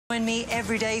Join me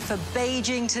every day for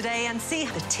Beijing today and see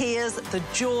the tears, the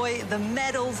joy, the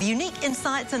medals, the unique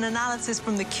insights and analysis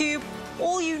from theCUBE,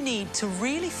 all you need to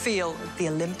really feel the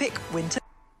Olympic winter.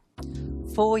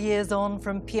 4 years on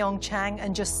from Pyeongchang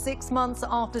and just 6 months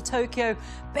after Tokyo,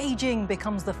 Beijing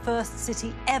becomes the first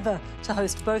city ever to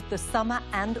host both the Summer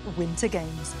and Winter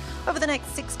Games. Over the next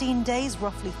 16 days,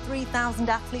 roughly 3,000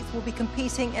 athletes will be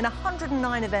competing in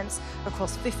 109 events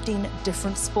across 15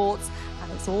 different sports.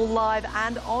 And it's all live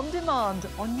and on demand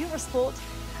on Eurosport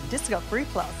and Discovery+.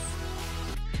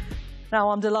 Now,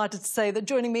 I'm delighted to say that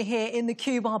joining me here in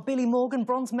theCUBE are Billy Morgan,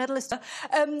 bronze medalist.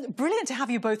 Brilliant to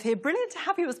have you both here. Brilliant to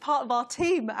have you as part of our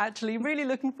team, actually. Really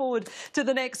looking forward to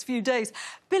the next few days.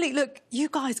 Billy, look, you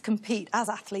guys compete as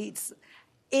athletes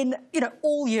in,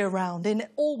 all year round, in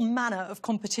all manner of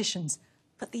competitions.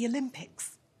 But the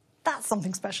Olympics, that's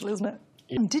something special, isn't it?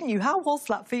 Yeah. Didn't you? How was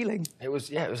that feeling? It was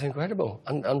incredible.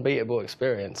 Unbeatable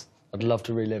experience. I'd love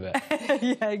to relive it.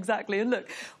 Yeah, exactly. And look,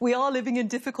 we are living in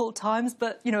difficult times,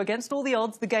 but, against all the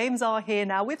odds, the Games are here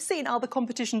now. We've seen other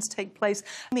competitions take place.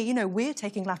 We're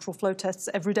taking lateral flow tests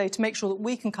every day to make sure that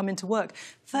we can come into work.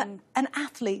 For an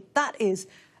athlete, that is...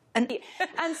 And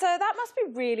so that must be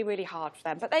really, really hard for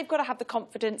them. But they've got to have the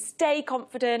confidence, stay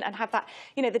confident and have that,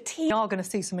 the team... We are going to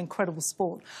see some incredible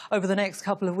sport over the next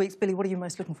couple of weeks. Billy, what are you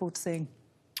most looking forward to seeing?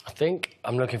 I think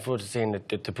I'm looking forward to seeing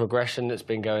the progression that's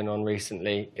been going on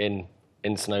recently in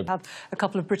snowboarding. We have a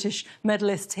couple of British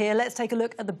medalists here. Let's take a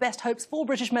look at the best hopes for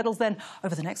British medals then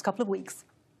over the next couple of weeks.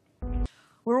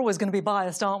 We're always going to be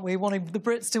biased, aren't we, wanting the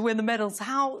Brits to win the medals.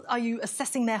 How are you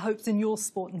assessing their hopes in your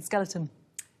sport in skeleton?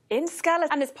 In skeleton,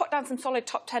 and has put down some solid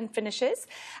top 10 finishes.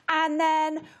 And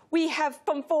then we have,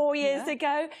 from 4 years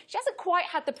ago, she hasn't quite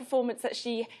had the performance that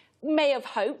she may have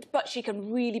hoped, but she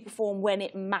can really perform when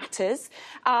it matters.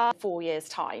 4 years'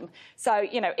 time. So,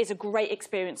 it's a great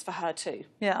experience for her too.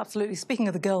 Yeah, absolutely. Speaking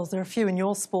of the girls, there are a few in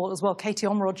your sport as well. Katie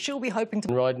Omrod, she'll be hoping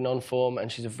to... Riding on form,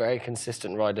 and she's a very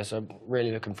consistent rider, so I'm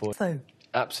really looking forward. So...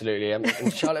 Absolutely.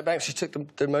 And Charlotte Banks, she took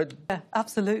the mode. Yeah,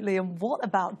 absolutely. And what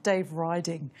about Dave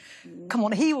Riding? Come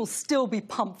on, he will still be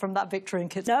pumped from that victory in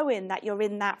Kids. Knowing that you're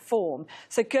in that form.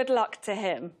 So good luck to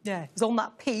him. Yeah, he's on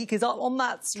that peak, he's up on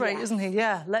that straight, isn't he?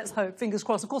 Yeah, let's hope. Fingers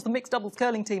crossed. Of course, the mixed doubles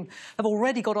curling team have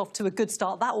already got off to a good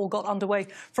start. That all got underway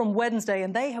from Wednesday,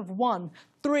 and they have won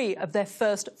 3 of their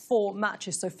first 4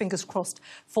 matches, so fingers crossed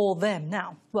for them.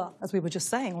 Now, well, as we were just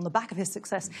saying, on the back of his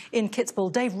success in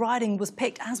Kitzbühel, Dave Riding was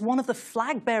picked as one of the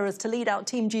flag bearers to lead out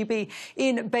Team GB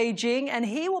in Beijing, and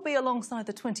he will be alongside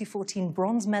the 2014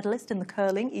 bronze medalist in the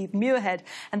curling, Eve Muirhead,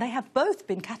 and they have both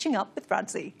been catching up with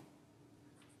Radzi.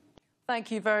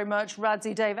 Thank you very much,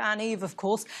 Radzi, Dave and Eve, of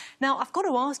course. Now, I've got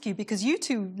to ask you, because you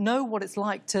two know what it's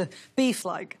like to be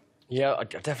flag. Yeah, I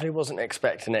definitely wasn't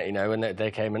expecting it, when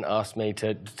they came and asked me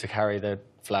to carry the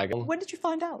flag. When did you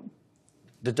find out?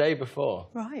 The day before.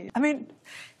 Right.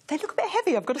 They look a bit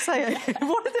heavy, I've got to say.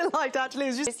 What is it like to actually...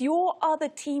 It's your other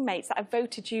teammates that have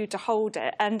voted you to hold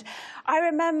it. And I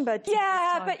remember,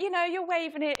 but, you're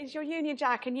waving it, it's your Union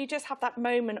Jack, and you just have that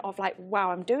moment of like,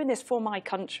 wow, I'm doing this for my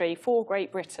country, for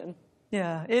Great Britain.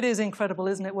 Yeah, it is incredible,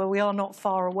 isn't it? Well, we are not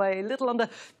far away, a little under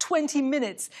 20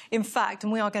 minutes, in fact,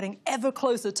 and we are getting ever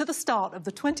closer to the start of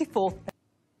the 24th.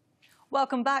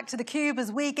 Welcome back to theCUBE as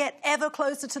we get ever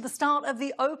closer to the start of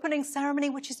the opening ceremony,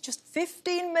 which is just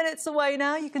 15 minutes away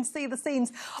now. You can see the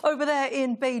scenes over there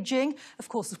in Beijing. Of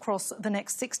course, across the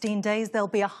next 16 days, there'll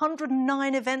be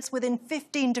 109 events within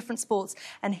 15 different sports.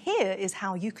 And here is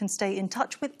how you can stay in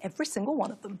touch with every single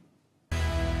one of them.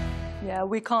 Yeah,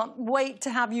 we can't wait to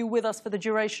have you with us for the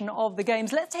duration of the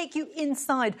Games. Let's take you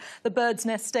inside the Bird's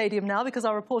Nest Stadium now, because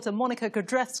our reporter Monica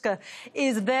Kodrewska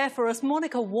is there for us.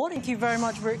 Monica, thank you very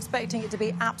much. We're expecting it to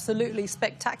be absolutely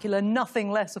spectacular, nothing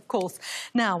less, of course.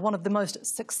 Now, one of the most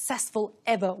successful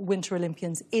ever Winter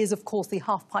Olympians is, of course, the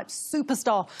halfpipe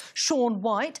superstar Shaun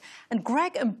White. And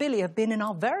Greg and Billy have been in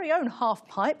our very own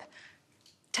halfpipe.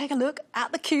 Take a look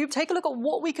at theCUBE, take a look at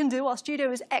what we can do. Our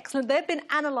studio is excellent. They've been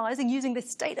analysing, using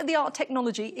this state-of-the-art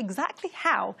technology, exactly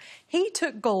how he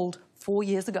took gold 4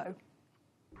 years ago.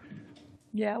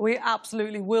 Yeah, we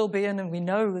absolutely will be, and we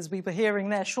know, as we were hearing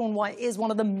there, Shaun White is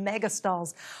one of the mega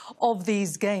stars of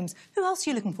these Games. Who else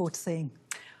are you looking forward to seeing?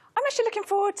 I'm actually looking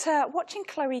forward to watching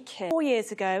Chloe Kim 4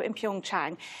 years ago in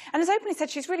Pyeongchang. And as openly said,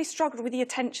 she's really struggled with the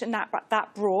attention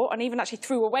that brought, and even actually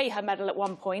threw away her medal at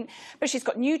one point. But she's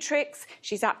got new tricks,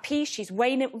 she's at peace, she's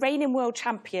reigning world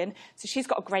champion, so she's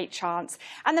got a great chance.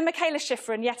 And then Michaela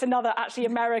Schifrin, yet another actually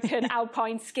American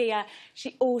alpine skier,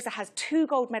 she also has 2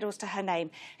 gold medals to her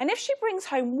name. And if she brings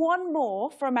home 1 more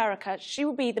for America, she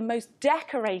will be the most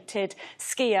decorated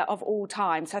skier of all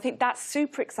time. So I think that's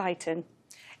super exciting.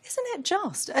 Isn't it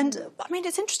just? And, I mean,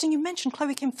 it's interesting you mentioned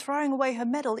Chloe Kim throwing away her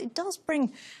medal. It does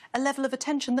bring a level of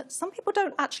attention that some people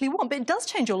don't actually want, but it does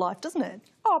change your life, doesn't it?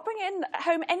 Oh, bringing in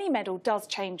home any medal does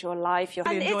change your life.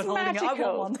 Really enjoyed holding it. I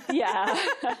want one. Yeah.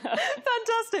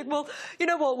 Fantastic. Well, you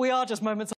know what? We are just moments